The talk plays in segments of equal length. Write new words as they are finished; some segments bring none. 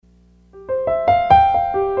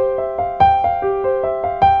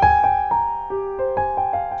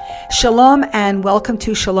Shalom and welcome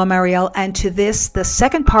to Shalom Ariel and to this, the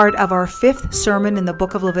second part of our fifth sermon in the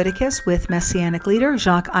book of Leviticus with Messianic leader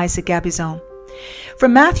Jacques Isaac Gabizon.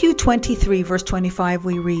 From Matthew 23 verse 25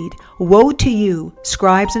 we read, "Woe to you,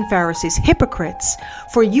 scribes and Pharisees, hypocrites,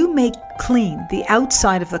 for you make clean the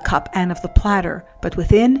outside of the cup and of the platter, but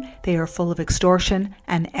within they are full of extortion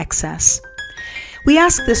and excess." We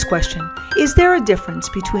ask this question, is there a difference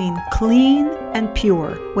between clean and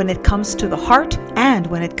pure when it comes to the heart and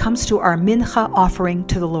when it comes to our Minha offering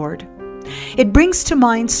to the Lord? It brings to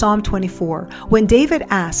mind Psalm 24, when David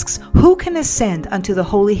asks, "Who can ascend unto the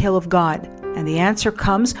holy hill of God?" And the answer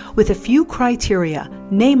comes with a few criteria,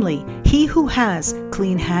 namely, he who has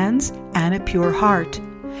clean hands and a pure heart.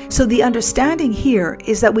 So the understanding here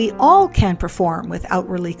is that we all can perform with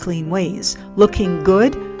outwardly clean ways. Looking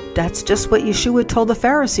good, that's just what Yeshua told the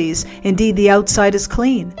Pharisees. Indeed, the outside is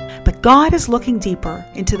clean. But God is looking deeper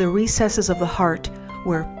into the recesses of the heart,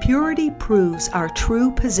 where purity proves our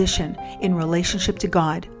true position in relationship to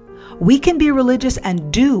God. We can be religious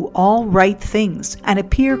and do all right things and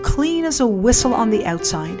appear clean as a whistle on the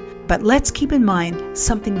outside. But let's keep in mind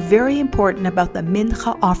something very important about the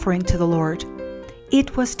Minha offering to the Lord.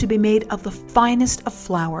 It was to be made of the finest of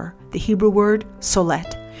flour, the Hebrew word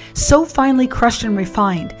solet, so finely crushed and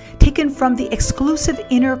refined, taken from the exclusive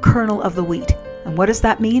inner kernel of the wheat. And what does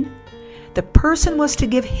that mean? The person was to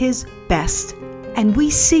give his best. And we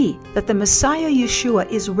see that the Messiah Yeshua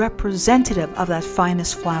is representative of that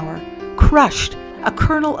finest flour, crushed, a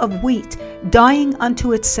kernel of wheat, dying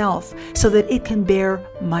unto itself so that it can bear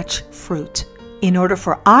much fruit. In order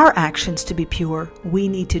for our actions to be pure, we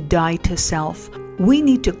need to die to self. We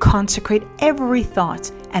need to consecrate every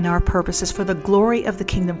thought and our purposes for the glory of the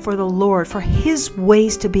kingdom, for the Lord, for His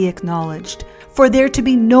ways to be acknowledged, for there to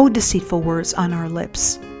be no deceitful words on our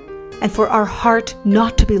lips, and for our heart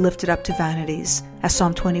not to be lifted up to vanities, as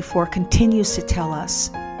Psalm 24 continues to tell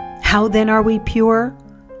us. How then are we pure?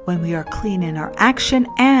 When we are clean in our action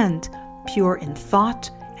and pure in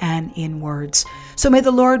thought and in words. So may the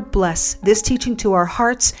Lord bless this teaching to our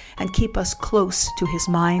hearts and keep us close to His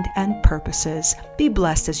mind and purposes. Be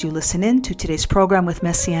blessed as you listen in to today's program with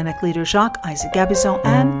Messianic leader Jacques Isaac Gabizon,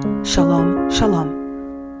 and Shalom, Shalom.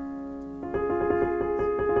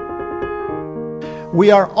 We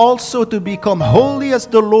are also to become holy as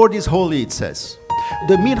the Lord is holy, it says.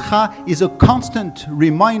 The Minha is a constant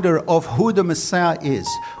reminder of who the Messiah is,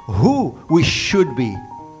 who we should be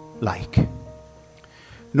like.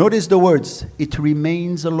 Notice the words, it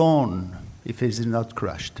remains alone if it is not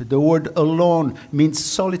crushed. The word alone means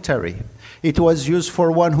solitary. It was used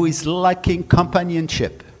for one who is lacking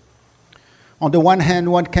companionship. On the one hand,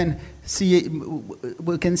 we can see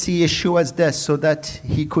Yeshua's death so that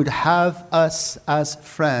he could have us as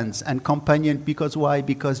friends and companions. Because why?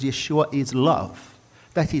 Because Yeshua is love.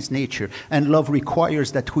 That is nature. And love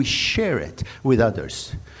requires that we share it with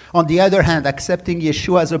others. On the other hand, accepting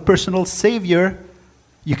Yeshua as a personal savior,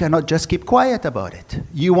 you cannot just keep quiet about it.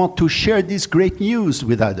 You want to share this great news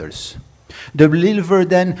with others. The believer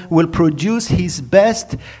then will produce his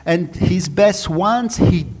best, and his best once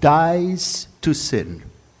he dies to sin.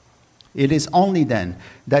 It is only then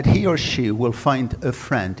that he or she will find a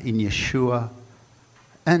friend in Yeshua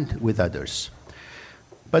and with others.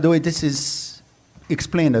 By the way, this is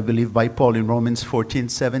explained, I believe, by Paul in Romans 14,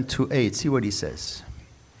 7-8. See what he says.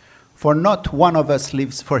 For not one of us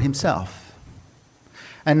lives for himself,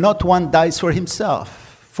 and not one dies for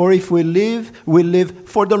himself. For if we live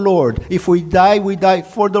for the Lord. If we die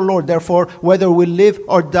for the Lord. Therefore, whether we live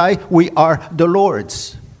or die, we are the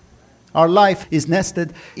Lord's. Our life is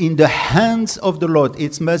nested in the hands of the Lord.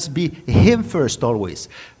 It must be Him first always.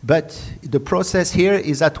 But the process here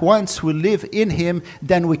is that once we live in Him,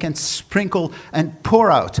 then we can sprinkle and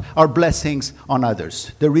pour out our blessings on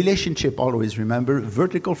others. The relationship, always remember,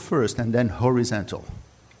 vertical first and then horizontal.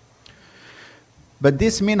 But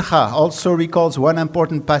this Minha also recalls one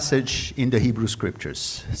important passage in the Hebrew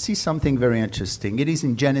Scriptures. See something very interesting. It is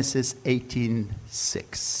in Genesis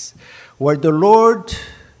 18:6, where the Lord,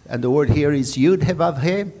 and the word here is Yud He Vav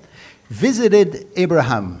He, visited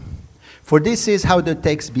Abraham. For this is how the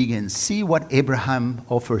text begins. See what Abraham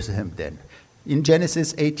offers him then. In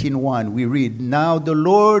Genesis 18:1, we read, "Now the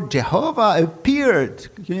Lord Jehovah appeared."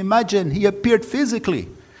 Can you imagine? He appeared physically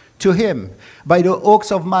to him by the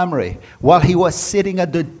oaks of Mamre while he was sitting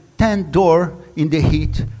at the tent door in the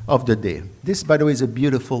heat of the day. This, by the way, is a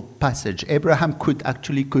beautiful passage. Abraham could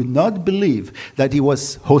not believe that he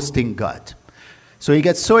was hosting God. So he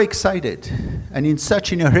gets so excited, and in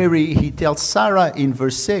a hurry, he tells Sarah in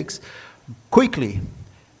verse 6, "Quickly,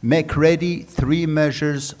 make ready 3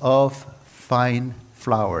 measures of fine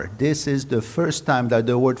flower. This is the first time that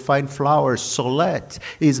the word fine flour, solet,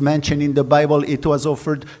 is mentioned in the Bible. It was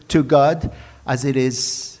offered to God as it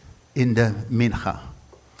is in the Minha.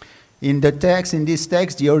 In this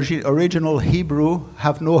text, the original Hebrew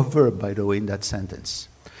have no verb, by the way, in that sentence.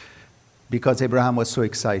 Because Abraham was so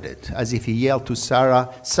excited, as if he yelled to Sarah,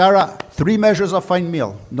 Sarah, 3 measures of fine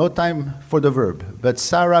meal. No time for the verb. But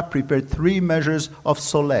Sarah prepared 3 measures of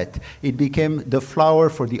solet. It became the flour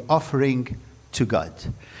for the offering to God.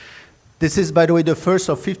 This is, by the way, the first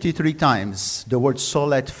of 53 times the word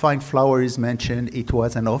solet, fine flour, is mentioned. It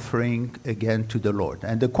was an offering again to the Lord.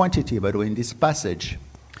 And the quantity, by the way, in this passage,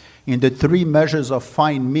 in the 3 measures of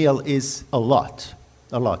fine meal is a lot.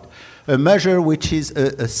 A lot. A measure which is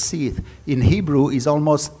a seeth in Hebrew is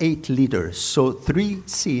almost 8 liters. So 3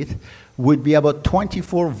 seeth would be about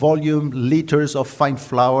 24 volume liters of fine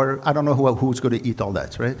flour. I don't know who's going to eat all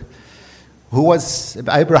that, right? Who was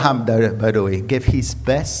Abraham, by the way, gave his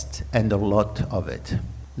best and a lot of it.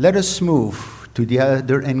 Let us move to the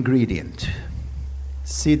other ingredient.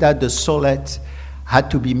 See that the solet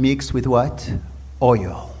had to be mixed with what?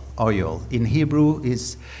 Oil. Oil. In Hebrew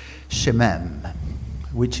is shemem,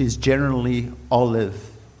 which is generally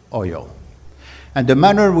olive oil. And the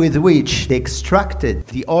manner with which they extracted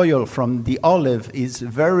the oil from the olive is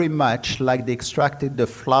very much like they extracted the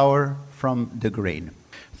flour from the grain.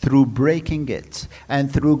 Through breaking it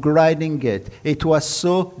and through grinding it. It was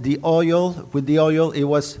so it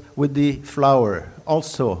was with the flour.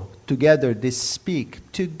 Also, together, they speak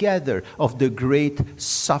together of the great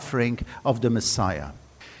suffering of the Messiah.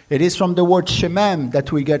 It is from the word shemem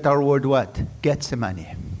that we get our word what?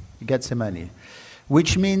 Gethsemane. Gethsemane.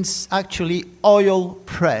 Which means actually oil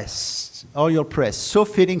press. Oil press. So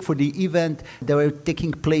fitting for the event that were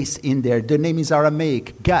taking place in there. The name is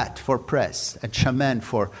Aramaic. Gat for press and shaman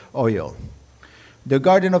for oil. The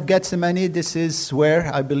Garden of Gethsemane, this is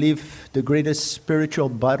where I believe the greatest spiritual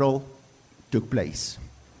battle took place.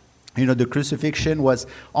 You know, the crucifixion was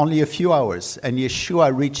only a few hours, and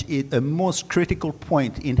Yeshua reached a most critical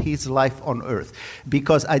point in his life on earth.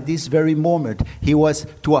 Because at this very moment, he was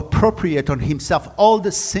to appropriate on himself all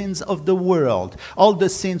the sins of the world, all the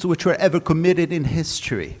sins which were ever committed in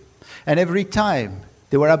history. And every time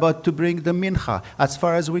they were about to bring the Minha, as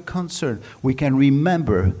far as we're concerned, we can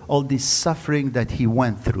remember all this suffering that he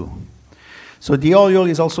went through. So the oil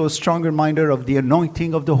is also a strong reminder of the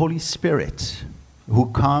anointing of the Holy Spirit, who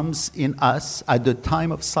comes in us at the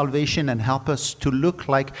time of salvation and help us to look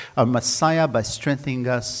like our Messiah by strengthening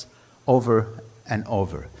us over and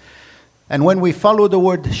over. And when we follow the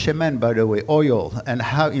word shemen, by the way, oil, and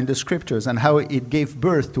how in the scriptures and how it gave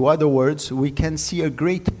birth to other words, we can see a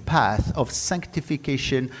great path of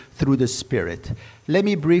sanctification through the Spirit. Let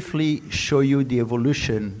me briefly show you the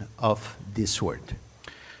evolution of this word.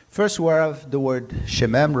 First, we have the word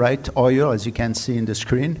shemem, right? Oil, as you can see in the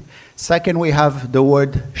screen. Second, we have the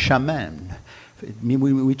word shaman,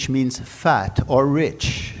 which means fat or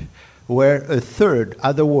rich. Where a third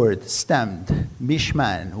other word, stemmed,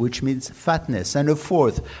 mishman, which means fatness. And a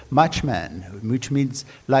fourth, machman, which means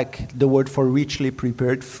like the word for richly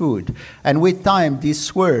prepared food. And with time,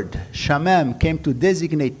 this word, shamem, came to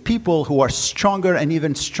designate people who are stronger and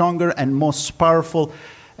even stronger and most powerful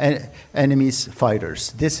enemies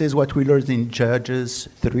fighters. This is what we learned in Judges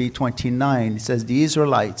 3:29. It says the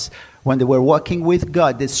Israelites, when they were walking with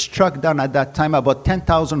God, they struck down at that time about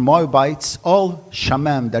 10,000 Moabites, all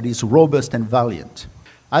shamam, that is robust and valiant.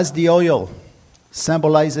 As the oil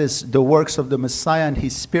symbolizes the works of the Messiah and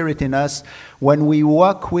his Spirit in us, when we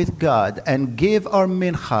walk with God and give our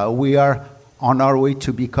mincha, we are on our way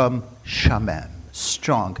to become shamam,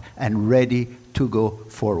 strong and ready to go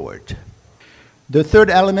forward. The third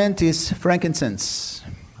element is frankincense.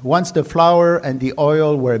 Once the flour and the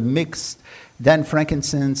oil were mixed, then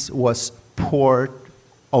frankincense was poured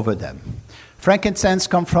over them. Frankincense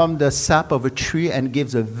comes from the sap of a tree and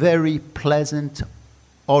gives a very pleasant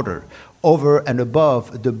odor over and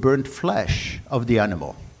above the burnt flesh of the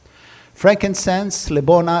animal. Frankincense,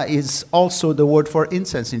 lebona, is also the word for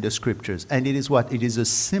incense in the scriptures. And it is what? It is a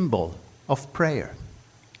symbol of prayer.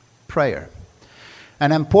 Prayer.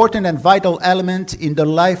 An important and vital element in the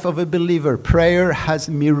life of a believer. Prayer has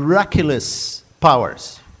miraculous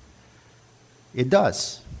powers. It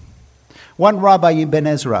does. One rabbi, Ibn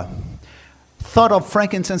Ezra, thought of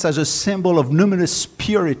frankincense as a symbol of numinous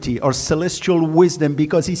purity or celestial wisdom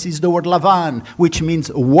because he sees the word lavan, which means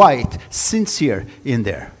white, sincere, in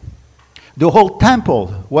there. The whole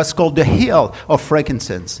temple was called the hill of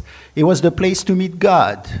frankincense. It was the place to meet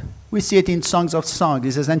God. We see it in Songs of Songs.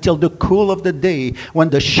 It says, until the cool of the day, when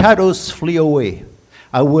the shadows flee away,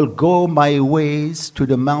 I will go my ways to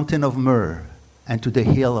the mountain of myrrh and to the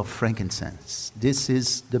hill of frankincense. This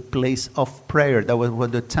is the place of prayer. That was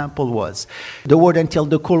what the temple was. The word until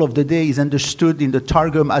the cool of the day is understood in the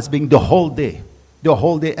Targum as being the whole day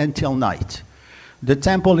until night. The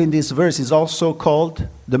temple in this verse is also called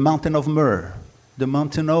the mountain of myrrh. The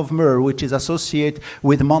mountain of myrrh, which is associated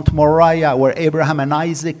with Mount Moriah, where Abraham and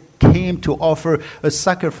Isaac came to offer a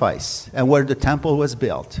sacrifice, and where the temple was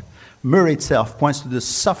built. Myrrh itself points to the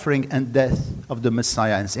suffering and death of the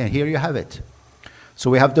Messiah. And here you have it. So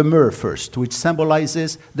we have the myrrh first, which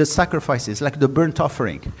symbolizes the sacrifices, like the burnt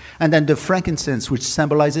offering. And then the frankincense, which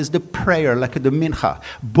symbolizes the prayer, like the Minha.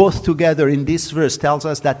 Both together in this verse tells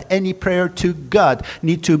us that any prayer to God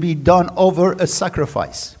need to be done over a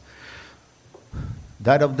sacrifice.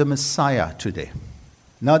 That of the Messiah today.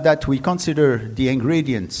 Now that we consider the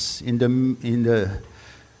ingredients in the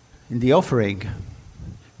offering,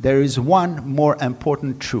 there is one more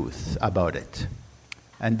important truth about it.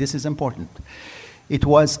 And this is important. This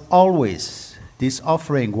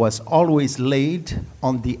offering was always laid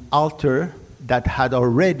on the altar that had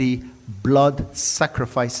already blood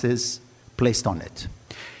sacrifices placed on it.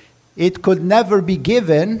 It could never be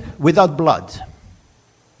given without blood.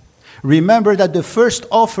 Remember that the first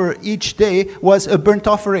offer each day was a burnt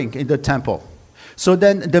offering in the temple. So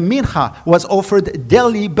then the Minha was offered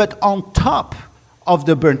daily, but on top of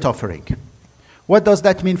the burnt offering. What does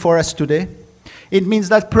that mean for us today? It means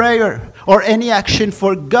that prayer or any action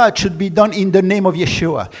for God should be done in the name of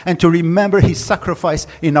Yeshua and to remember his sacrifice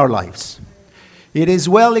in our lives. It is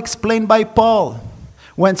well explained by Paul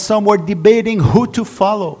when some were debating who to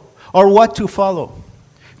follow or what to follow.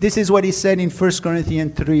 This is what he said in 1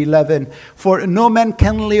 Corinthians 3:11. For no man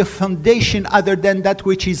can lay a foundation other than that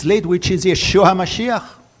which is laid, which is Yeshua HaMashiach.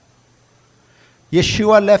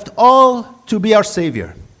 Yeshua left all to be our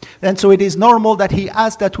Savior. And so it is normal that he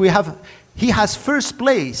asks that he has first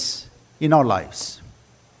place in our lives.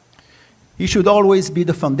 He should always be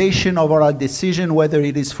the foundation of our decision, whether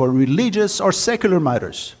it is for religious or secular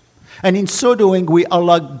matters. And in so doing, we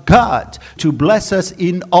allow God to bless us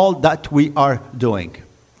in all that we are doing.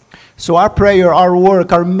 So our prayer, our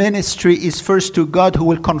work, our ministry is first to God, who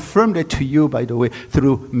will confirm that to you, by the way,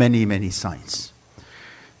 through many, many signs.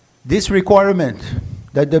 This requirement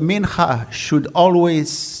that the Minha should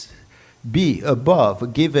always be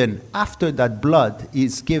above, given after that blood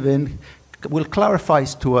is given, will clarify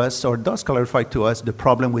to us, or does clarify to us, the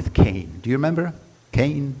problem with Cain. Do you remember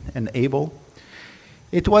Cain and Abel?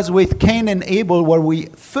 It was with Cain and Abel where we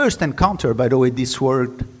first encounter, by the way, this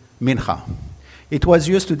word Minha. It was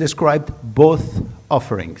used to describe both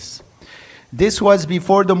offerings. This was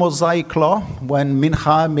before the Mosaic law, when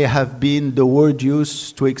Minha may have been the word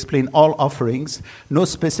used to explain all offerings. No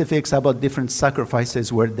specifics about different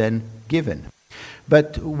sacrifices were then given.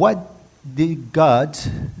 But what did God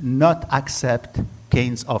not accept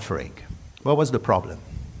Cain's offering? What was the problem?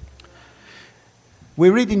 We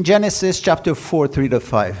read in Genesis chapter 4,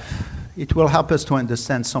 3-5. It will help us to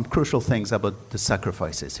understand some crucial things about the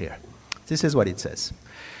sacrifices here. This is what it says.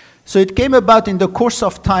 So it came about in the course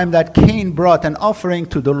of time that Cain brought an offering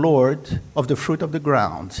to the Lord of the fruit of the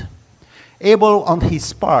ground. Abel on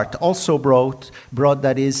his part also brought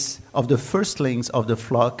that is, of the firstlings of the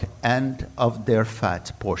flock and of their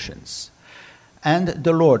fat portions. And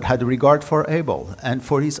the Lord had regard for Abel and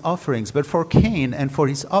for his offerings, but for Cain and for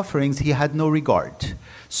his offerings he had no regard.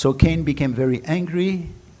 So Cain became very angry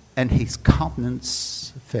and his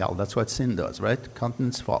countenance fell. That's what sin does, right?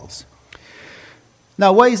 Countenance falls.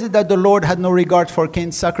 Now, why is it that the Lord had no regard for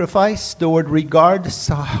Cain's sacrifice? The word regard,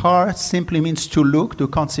 sahar, simply means to look, to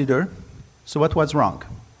consider. So what was wrong?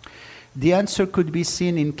 The answer could be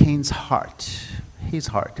seen in Cain's heart, his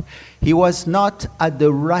heart. He was not at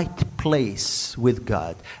the right place with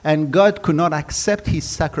God, and God could not accept his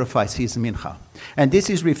sacrifice, his mincha. And this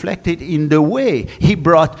is reflected in the way he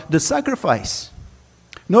brought the sacrifice.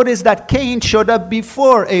 Notice that Cain showed up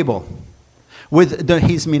before Abel with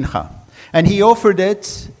his mincha. And he offered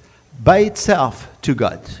it by itself to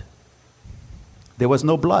God. There was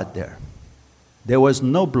no blood there. There was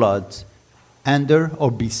no blood under or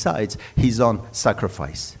besides his own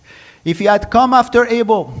sacrifice. If he had come after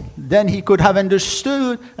Abel, then he could have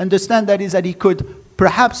understand that is that he could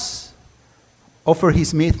perhaps offer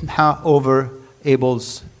his mincha over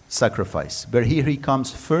Abel's sacrifice. But here he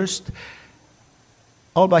comes first,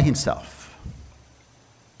 all by himself.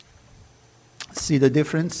 See the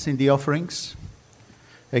difference in the offerings?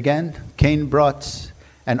 Again, Cain brought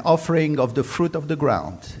an offering of the fruit of the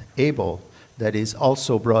ground. Abel, that is,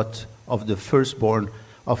 also brought of the firstborn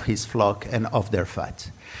of his flock and of their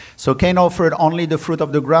fat. So Cain offered only the fruit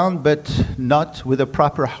of the ground, but not with a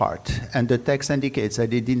proper heart. And the text indicates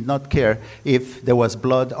that he did not care if there was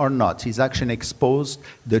blood or not. His action exposed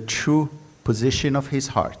the true position of his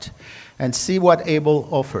heart. And see what Abel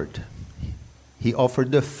offered. He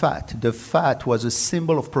offered the fat. The fat was a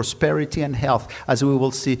symbol of prosperity and health, as we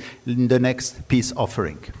will see in the next peace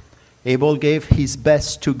offering. Abel gave his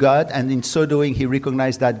best to God, and in so doing, he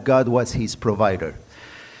recognized that God was his provider.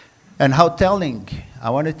 And how telling, I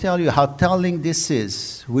want to tell you how telling this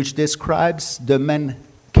is, which describes the man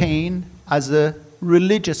Cain as a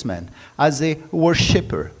religious man, as a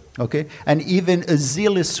worshiper, okay? And even a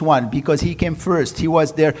zealous one, because he came first. He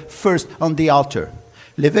was there first on the altar.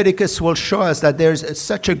 Leviticus will show us that there's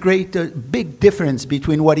such a big difference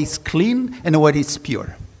between what is clean and what is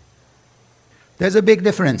pure. There's a big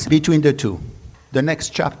difference between the two. The next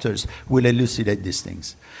chapters will elucidate these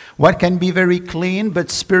things. What can be very clean but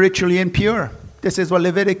spiritually impure? This is what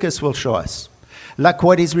Leviticus will show us. Like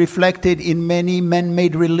what is reflected in many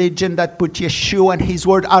man-made religion that put Yeshua and his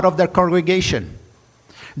word out of their congregation.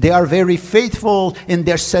 They are very faithful in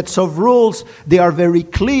their sets of rules. They are very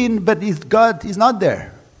clean, but God is not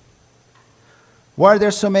there. Why are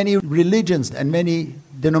there so many religions and many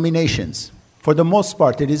denominations? For the most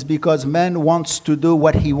part, it is because man wants to do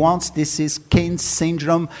what he wants. This is Cain's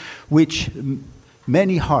syndrome, which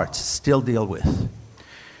many hearts still deal with.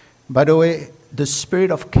 By the way, the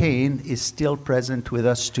spirit of Cain is still present with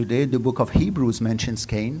us today. The book of Hebrews mentions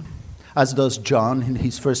Cain, as does John in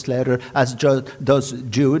his first letter, as does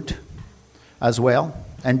Jude as well.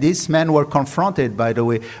 And these men were confronted, by the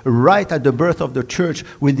way, right at the birth of the church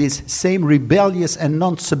with this same rebellious and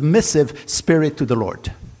non-submissive spirit to the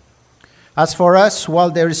Lord. As for us, while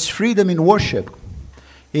there is freedom in worship,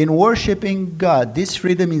 in worshiping God, this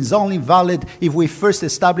freedom is only valid if we first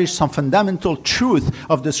establish some fundamental truth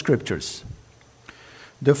of the Scriptures.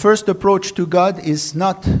 The first approach to God is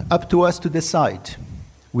not up to us to decide.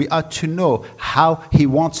 We ought to know how He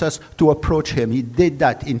wants us to approach Him. He did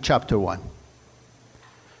that in chapter 1.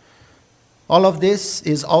 All of this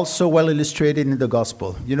is also well illustrated in the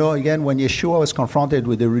gospel. You know, again, when Yeshua was confronted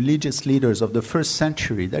with the religious leaders of the first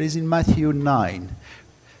century, that is in Matthew 9,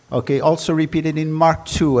 okay, also repeated in Mark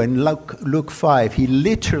 2 and Luke 5, he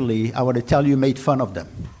literally, I want to tell you, made fun of them.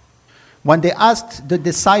 When they asked the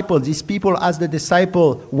disciples, these people asked the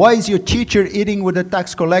disciple, why is your teacher eating with the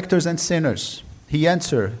tax collectors and sinners? He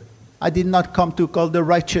answered, I did not come to call the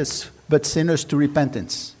righteous, but sinners to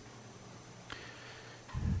repentance.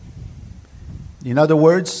 In other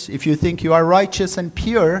words, if you think you are righteous and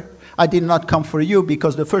pure, I did not come for you,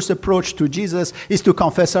 because the first approach to Jesus is to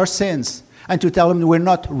confess our sins and to tell him we're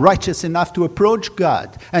not righteous enough to approach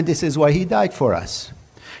God. And this is why he died for us.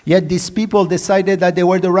 Yet these people decided that they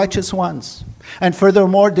were the righteous ones. And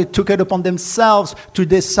furthermore, they took it upon themselves to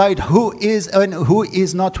decide who is and who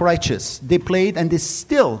is not righteous. They played, and they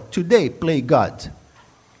still today play God.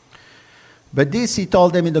 But this he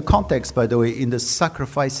told them in the context, by the way, in the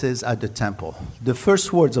sacrifices at the temple. The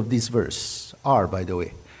first words of this verse are, by the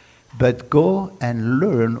way, but go and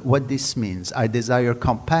learn what this means. I desire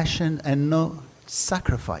compassion and no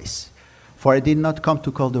sacrifice. For I did not come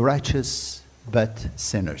to call the righteous, but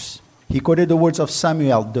sinners. He quoted the words of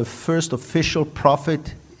Samuel, the first official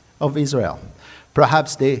prophet of Israel.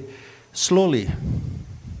 Perhaps they slowly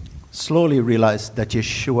realized that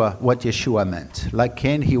what Yeshua meant. Like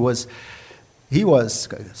Cain, he was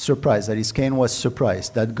surprised, that is, Cain was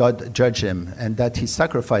surprised that God judged him and that his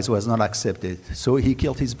sacrifice was not accepted. So he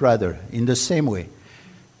killed his brother in the same way.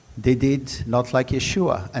 They did not like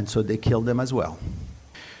Yeshua, and so they killed them as well.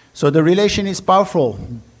 So the relation is powerful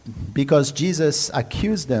because Jesus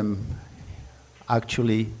accused them.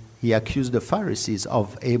 Actually, he accused the Pharisees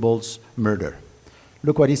of Abel's murder.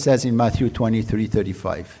 Look what he says in Matthew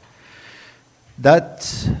 23:35.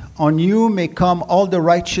 That on you may come all the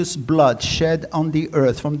righteous blood shed on the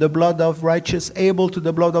earth, from the blood of righteous Abel to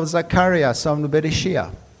the blood of Zacharias, son of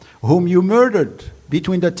Berechiah, whom you murdered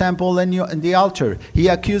between the temple and the altar. He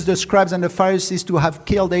accused the scribes and the Pharisees to have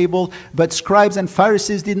killed Abel, but scribes and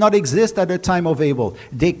Pharisees did not exist at the time of Abel.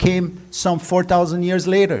 They came some 4,000 years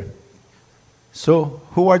later. So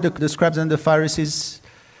who are the scribes and the Pharisees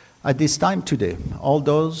at this time today? All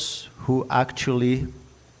those who actually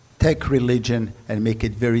take religion and make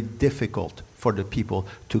it very difficult for the people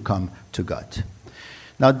to come to God.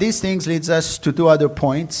 Now, these things leads us to two other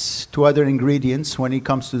points, two other ingredients when it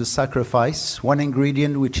comes to the sacrifice. One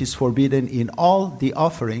ingredient which is forbidden in all the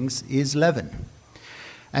offerings is leaven.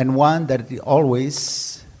 And one that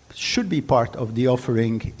always should be part of the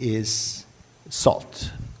offering is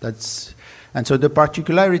salt. That's And so the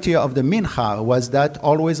particularity of the mincha was that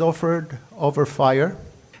always offered over fire,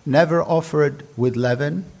 never offered with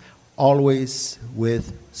leaven, always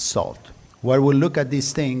with salt. Where we'll look at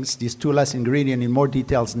these things, these two last ingredients in more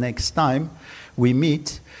details next time we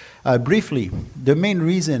meet. Briefly, the main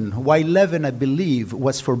reason why leaven, I believe,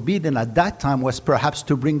 was forbidden at that time was perhaps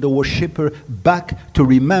to bring the worshiper back to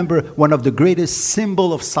remember one of the greatest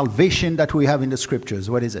symbols of salvation that we have in the scriptures.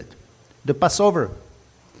 What is it? The Passover.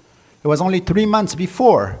 It was only 3 months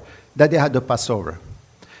before that they had the Passover.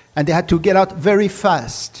 And they had to get out very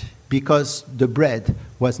fast because the bread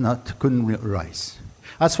couldn't rise.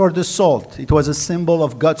 As for the salt, it was a symbol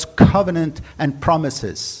of God's covenant and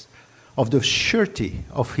promises, of the surety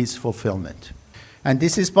of his fulfillment. And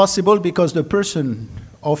this is possible because the person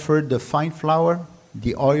offered the fine flour,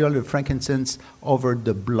 the oil, the frankincense over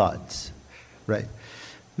the blood. Right?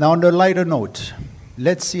 Now, on a lighter note,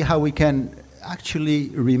 let's see how we can actually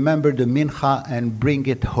remember the mincha and bring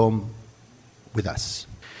it home with us.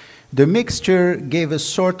 The mixture gave a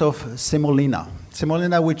sort of semolina,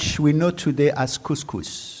 which we know today as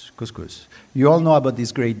couscous. You all know about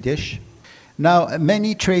this great dish. Now,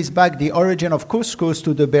 many trace back the origin of couscous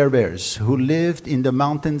to the Berbers, who lived in the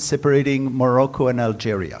mountains separating Morocco and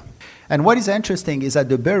Algeria. And what is interesting is that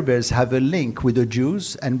the Berbers have a link with the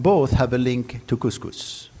Jews, and both have a link to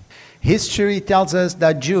couscous. History tells us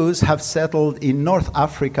that Jews have settled in North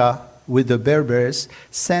Africa with the Berbers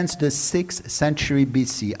since the 6th century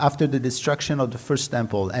BC, after the destruction of the first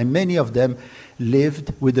temple, and many of them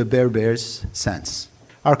lived with the Berbers since.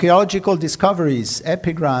 Archaeological discoveries,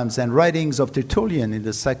 epigrams, and writings of Tertullian in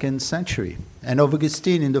the 2nd century, and of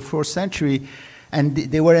Augustine in the 4th century, and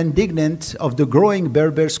they were indignant of the growing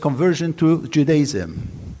Berbers' conversion to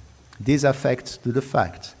Judaism. These affect to the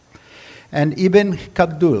fact. And Ibn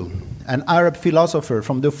Khaldun, an Arab philosopher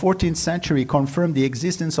from the 14th century, confirmed the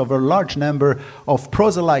existence of a large number of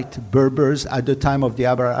proselyte Berbers at the time of the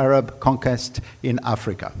Arab conquest in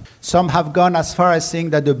Africa. Some have gone as far as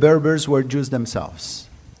saying that the Berbers were Jews themselves.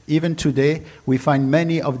 Even today, we find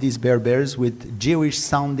many of these Berbers with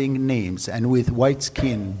Jewish-sounding names and with white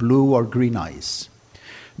skin, blue or green eyes.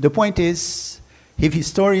 The point is, if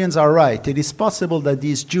historians are right, it is possible that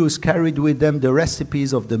these Jews carried with them the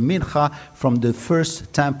recipes of the mincha from the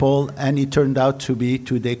first temple, and it turned out to be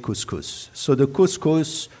today couscous. So in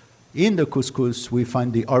the couscous, we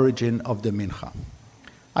find the origin of the mincha.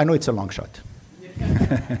 I know it's a long shot.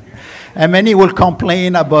 And many will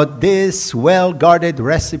complain about this well-guarded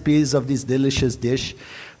recipes of this delicious dish.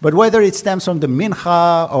 But whether it stems from the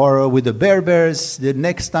mincha or with the Berbers, the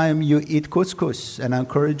next time you eat couscous, and I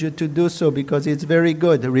encourage you to do so because it's very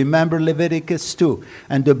good. Remember Leviticus 2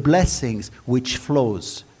 and the blessings which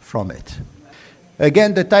flows from it.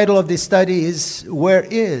 Again, the title of this study is, Where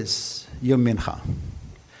is your mincha?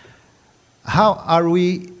 How are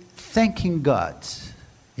we thanking God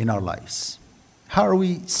in our lives? How are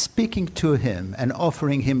we speaking to him and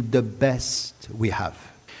offering him the best we have?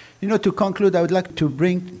 You know, to conclude, I would like to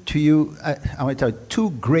bring to you,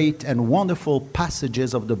 two great and wonderful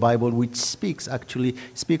passages of the Bible which speak of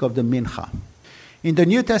the mincha. In the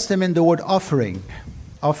New Testament, the word offering,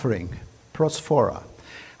 prosphora,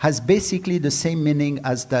 has basically the same meaning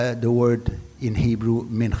as the word in Hebrew,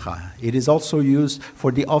 mincha. It is also used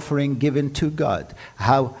for the offering given to God.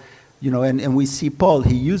 And we see Paul,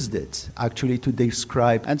 he used it actually to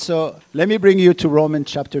describe. And so let me bring you to Romans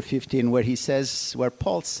chapter 15, where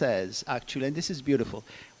Paul says, actually, and this is beautiful,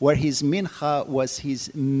 where his mincha was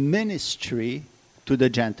his ministry to the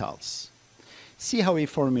Gentiles. See how he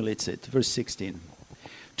formulates it, verse 16.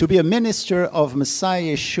 To be a minister of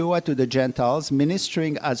Messiah Yeshua to the Gentiles,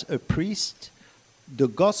 ministering as a priest the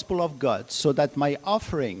gospel of God, so that my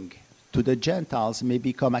offering to the Gentiles may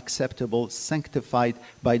become acceptable, sanctified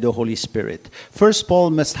by the Holy Spirit. First, Paul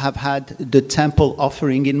must have had the temple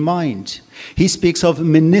offering in mind. He speaks of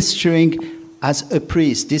ministering as a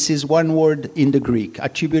priest. This is one word in the Greek,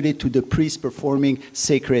 attributed to the priest performing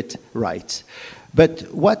sacred rites. But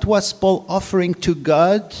what was Paul offering to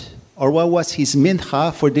God, or what was his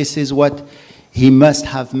mincha? For this is what he must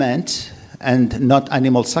have meant, and not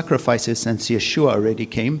animal sacrifices, since Yeshua already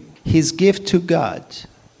came. His gift to God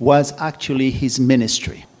was actually his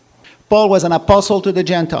ministry. Paul was an apostle to the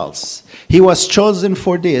Gentiles. He was chosen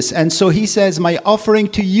for this. And so he says, my offering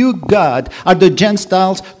to you, God, are the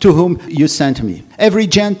Gentiles to whom you sent me. Every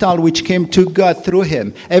Gentile which came to God through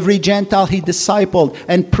him, every Gentile he discipled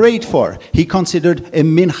and prayed for, he considered a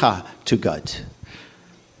mincha to God.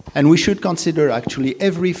 And we should consider actually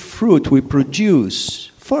every fruit we produce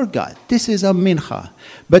for God. This is a mincha.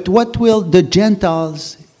 But what will the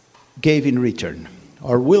Gentiles give in return?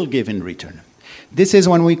 Or will give in return? This is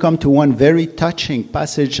when we come to one very touching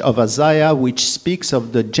passage of Isaiah, which speaks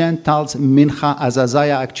of the Gentiles, Minha, as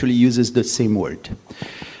Isaiah actually uses the same word.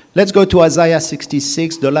 Let's go to Isaiah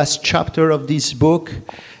 66, the last chapter of this book.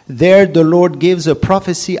 There the Lord gives a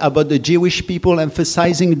prophecy about the Jewish people,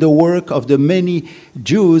 emphasizing the work of the many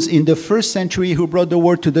Jews in the first century who brought the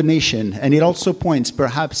word to the nation. And it also points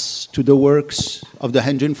perhaps to the works of the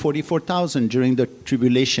 144,000 during the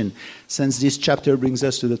tribulation, since this chapter brings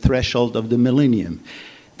us to the threshold of the millennium.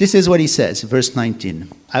 This is what he says, verse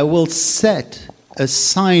 19. I will set a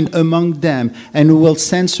sign among them, and will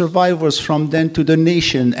send survivors from them to the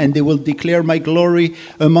nation, and they will declare my glory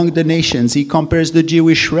among the nations. He compares the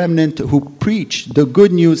Jewish remnant who preach the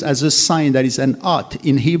good news as a sign, that is an ot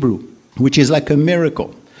in Hebrew, which is like a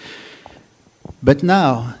miracle. But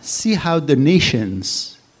now, see how the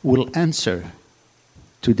nations will answer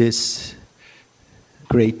to this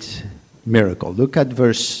great miracle. Look at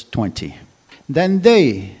verse 20. Then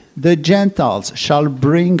they, the Gentiles, shall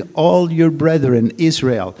bring all your brethren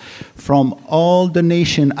Israel from all the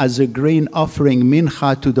nation as a grain offering,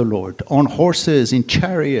 Minha, to the Lord, on horses, in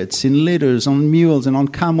chariots, in litters, on mules, and on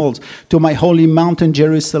camels, to my holy mountain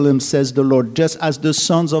Jerusalem, says the Lord, just as the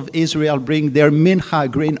sons of Israel bring their Minha,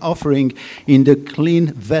 grain offering, in the clean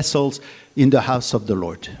vessels in the house of the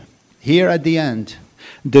Lord. Here at the end,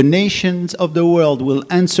 the nations of the world will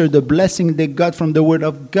answer the blessing they got from the word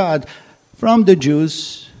of God from the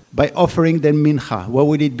Jews by offering them Minha. What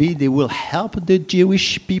would it be? They will help the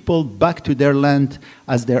Jewish people back to their land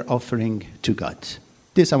as their offering to God.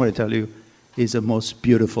 This, I want to tell you, is a most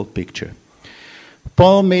beautiful picture.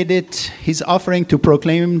 Paul made it his offering to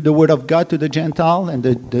proclaim the word of God to the Gentile, and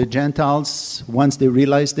the Gentiles, once they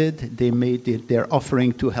realized it, they made it their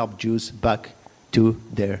offering to help Jews back to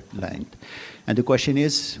their land. And the question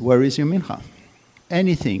is, where is your Minha?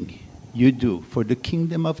 Anything you do for the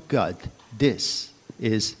kingdom of God, this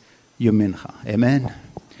is your Minha. Amen?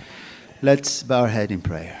 Let's bow our head in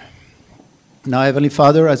prayer. Now, Heavenly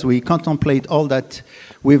Father, as we contemplate all that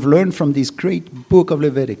we've learned from this great book of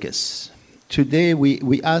Leviticus, today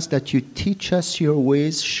we ask that you teach us your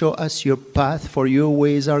ways, show us your path, for your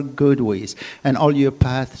ways are good ways, and all your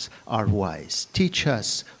paths are wise. Teach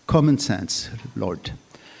us common sense, Lord,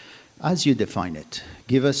 as you define it.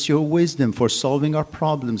 Give us your wisdom for solving our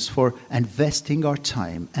problems, for investing our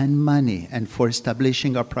time and money, and for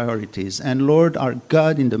establishing our priorities. And Lord, our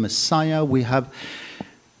God, in the Messiah, you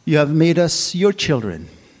have made us your children.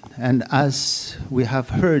 And as we have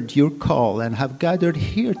heard your call and have gathered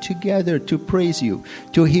here together to praise you,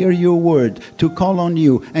 to hear your word, to call on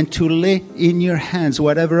you, and to lay in your hands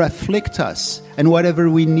whatever afflict us and whatever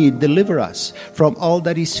we need, deliver us from all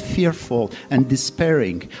that is fearful and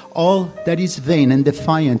despairing, all that is vain and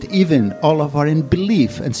defiant, even all of our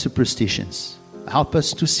unbelief and superstitions. Help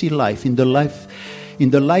us to see life in the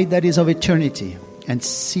light that is of eternity, and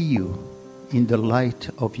see you in the light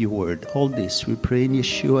of your word. All this we pray in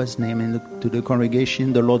Yeshua's name, and to the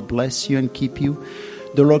congregation, the Lord bless you and keep you.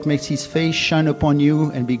 The Lord makes his face shine upon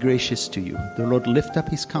you and be gracious to you. The Lord lift up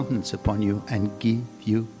his countenance upon you and give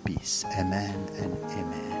you peace. Amen and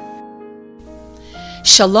amen.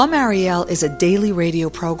 Shalom Ariel is a daily radio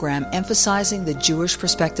program emphasizing the Jewish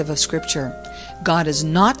perspective of Scripture. God is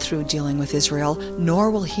not through dealing with Israel,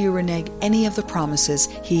 nor will he renege any of the promises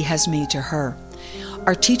he has made to her.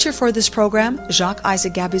 Our teacher for this program, Jacques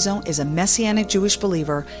Isaac Gabizon, is a Messianic Jewish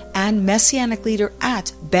believer and Messianic leader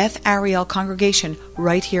at Beth Ariel Congregation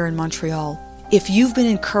right here in Montreal. If you've been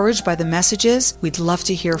encouraged by the messages, we'd love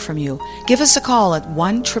to hear from you. Give us a call at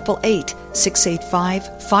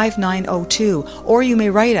 1-888-685-5902, or you may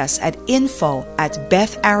write us at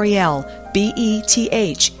info@BethAriel,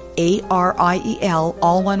 BETHARIEL,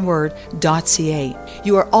 all one word, .ca.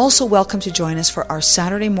 You are also welcome to join us for our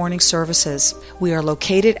Saturday morning services. We are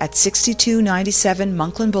located at 6297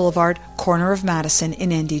 Monkland Boulevard, corner of Madison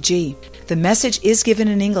in NDG. The message is given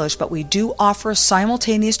in English, but we do offer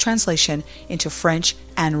simultaneous translation into French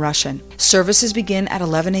and Russian. Services begin at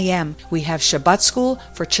 11 a.m. We have Shabbat school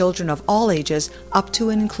for children of all ages, up to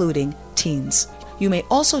and including teens. You may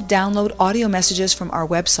also download audio messages from our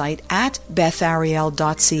website at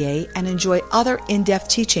bethariel.ca and enjoy other in-depth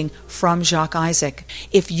teaching from Jacques Isaac.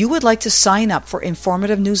 If you would like to sign up for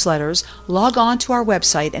informative newsletters, log on to our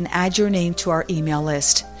website and add your name to our email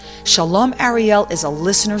list. Shalom Ariel is a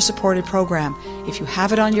listener-supported program. If you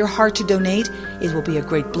have it on your heart to donate, it will be a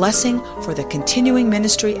great blessing for the continuing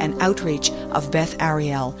ministry and outreach of Beth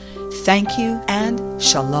Ariel. Thank you, and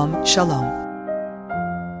Shalom, Shalom.